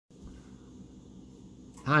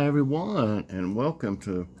Hi everyone, and welcome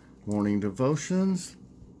to Morning Devotions.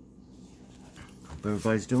 Hope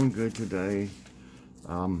everybody's doing good today.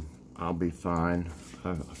 I'll be fine.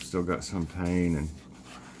 I've still got some pain and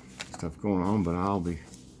stuff going on, but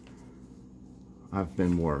I've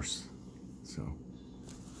been worse. So I'm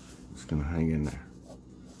just gonna hang in there.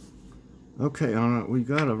 Okay, we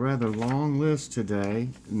got a rather long list today,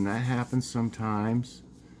 and that happens sometimes.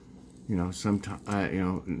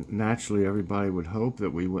 Naturally everybody would hope that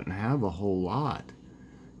we wouldn't have a whole lot,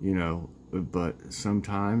 but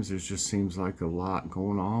sometimes it just seems like a lot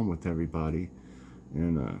going on with everybody,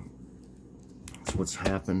 and that's what's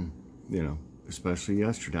happened, especially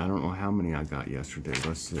yesterday. I don't know how many I got yesterday.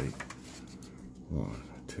 Let's see. 1,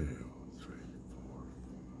 2, 3, 4,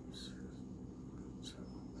 5, 6, 7,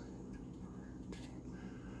 8, 10.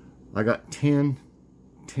 I got 10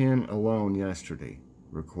 alone yesterday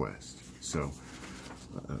request. So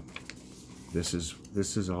this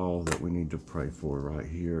is all that we need to pray for right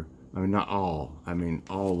here. I mean, not all. I mean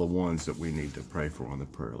all the ones that we need to pray for on the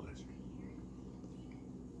prayer list.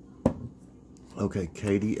 Okay,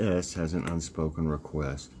 Katie S. has an unspoken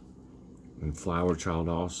request. And Flower Child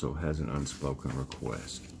also has an unspoken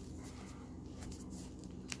request.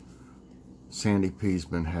 Sandy P's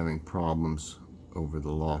been having problems over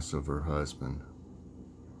the loss of her husband.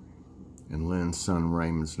 And Lynn's son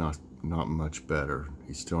Raymond's not much better.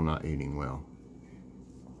 He's still not eating well.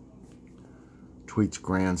 Tweet's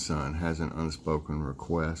grandson has an unspoken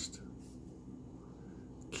request.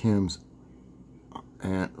 Kim's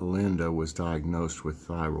Aunt Linda was diagnosed with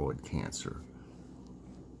thyroid cancer.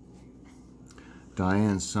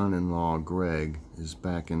 Diane's son-in-law Greg is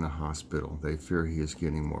back in the hospital. They fear he is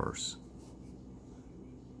getting worse.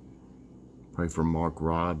 Pray for Mark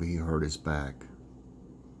Robb. He hurt his back.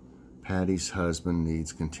 Patty's husband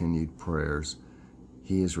needs continued prayers.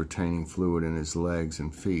 He is retaining fluid in his legs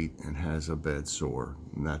and feet and has a bed sore,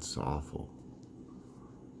 and that's awful.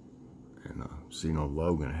 And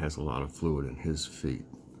Logan has a lot of fluid in his feet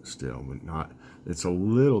still, but not. It's a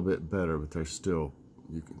little bit better, but they're still.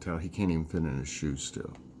 You can tell he can't even fit in his shoes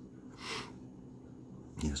still.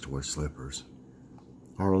 He has to wear slippers.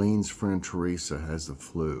 Arlene's friend Teresa has the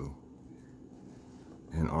flu,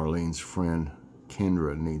 and Arlene's friend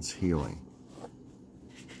Kendra needs healing.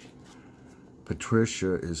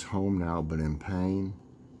 Patricia is home now but in pain.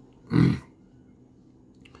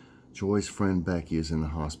 Joy's friend Becky is in the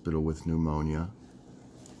hospital with pneumonia.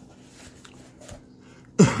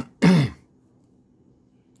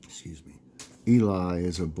 Excuse me. Eli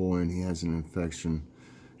is a boy and he has an infection.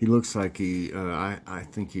 He looks like I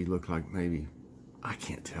think he looked like maybe, I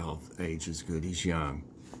can't tell if age is good. He's young.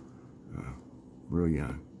 Real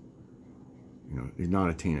young. He's not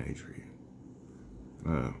a teenager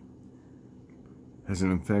yet. Has an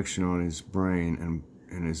infection on his brain and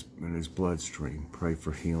in his bloodstream. Pray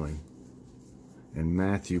for healing. And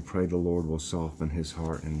Matthew, pray the Lord will soften his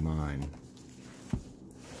heart and mind.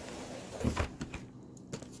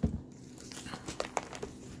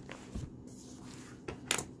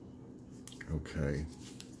 Okay.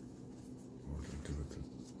 What did I do with it?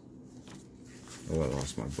 Oh, I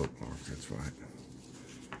lost my bookmark. That's right.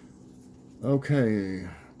 Okay,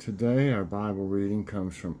 today our Bible reading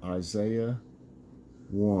comes from Isaiah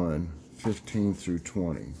 1:15 through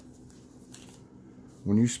 20.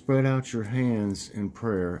 When you spread out your hands in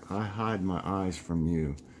prayer, I hide my eyes from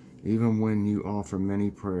you. Even when you offer many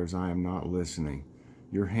prayers, I am not listening.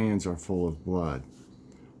 Your hands are full of blood.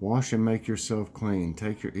 Wash and make yourself clean.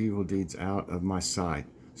 Take your evil deeds out of my sight.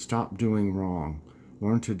 Stop doing wrong.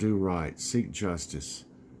 Learn to do right. Seek justice.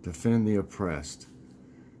 Defend the oppressed.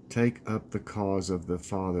 Take up the cause of the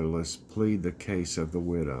fatherless, plead the case of the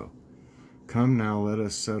widow. Come now, let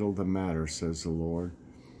us settle the matter, says the Lord.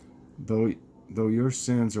 Though your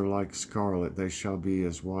sins are like scarlet, they shall be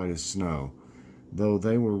as white as snow. Though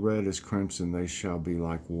they were red as crimson, they shall be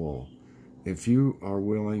like wool. If you are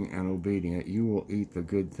willing and obedient, you will eat the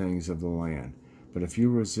good things of the land. But if you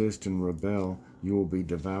resist and rebel, you will be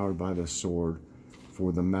devoured by the sword,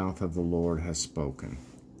 for the mouth of the Lord has spoken.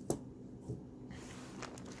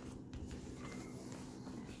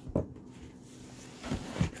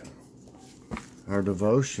 Our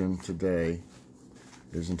devotion today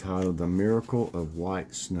is entitled The Miracle of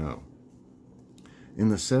White Snow. In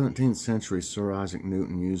the 17th century, Sir Isaac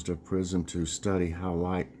Newton used a prism to study how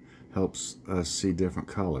light helps us see different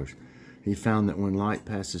colors. He found that when light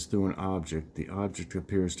passes through an object, the object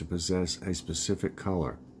appears to possess a specific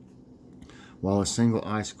color. While a single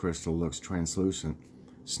ice crystal looks translucent,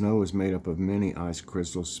 snow is made up of many ice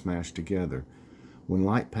crystals smashed together. When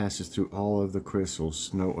light passes through all of the crystals,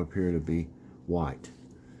 snow appears to be white.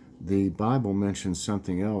 The Bible mentions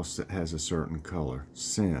something else that has a certain color: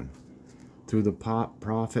 sin. Through the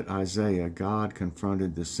prophet Isaiah, God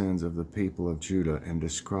confronted the sins of the people of Judah and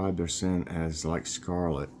described their sin as like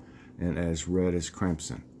scarlet and as red as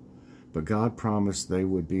crimson. But God promised they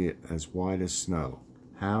would be as white as snow.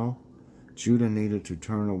 How? Judah needed to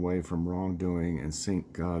turn away from wrongdoing and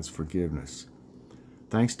seek God's forgiveness.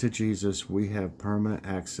 Thanks to Jesus, we have permanent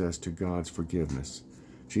access to God's forgiveness.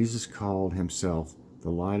 Jesus called himself the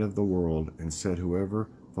light of the world and said whoever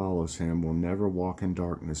follows him will never walk in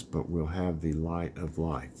darkness but will have the light of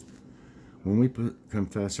life. When we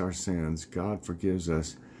confess our sins, God forgives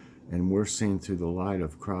us, and we're seen through the light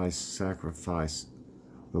of Christ's sacrifice,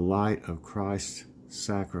 the light of Christ's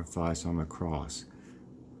sacrifice on the cross.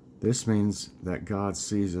 This means that God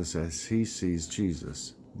sees us as he sees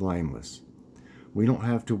Jesus, blameless. We don't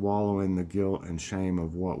have to wallow in the guilt and shame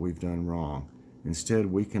of what we've done wrong. Instead,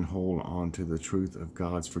 we can hold on to the truth of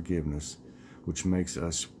God's forgiveness, which makes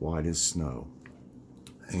us white as snow.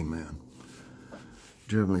 Amen.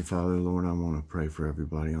 Dear Heavenly Father, Lord, I want to pray for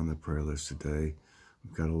everybody on the prayer list today.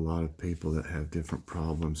 We've got a lot of people that have different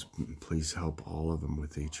problems. Please help all of them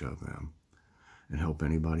with each of them. And help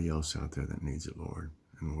anybody else out there that needs it, Lord.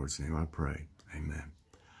 In the Lord's name I pray. Amen.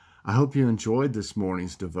 I hope you enjoyed this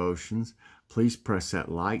morning's devotions. Please press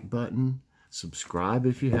that like button, subscribe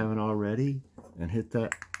if you haven't already, and hit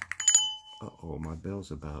that... Uh-oh, my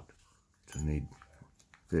bell's about to need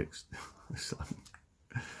fixed.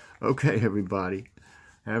 Okay, everybody.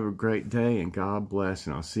 Have a great day, and God bless,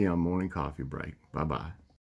 and I'll see you on Morning Coffee Break. Bye-bye.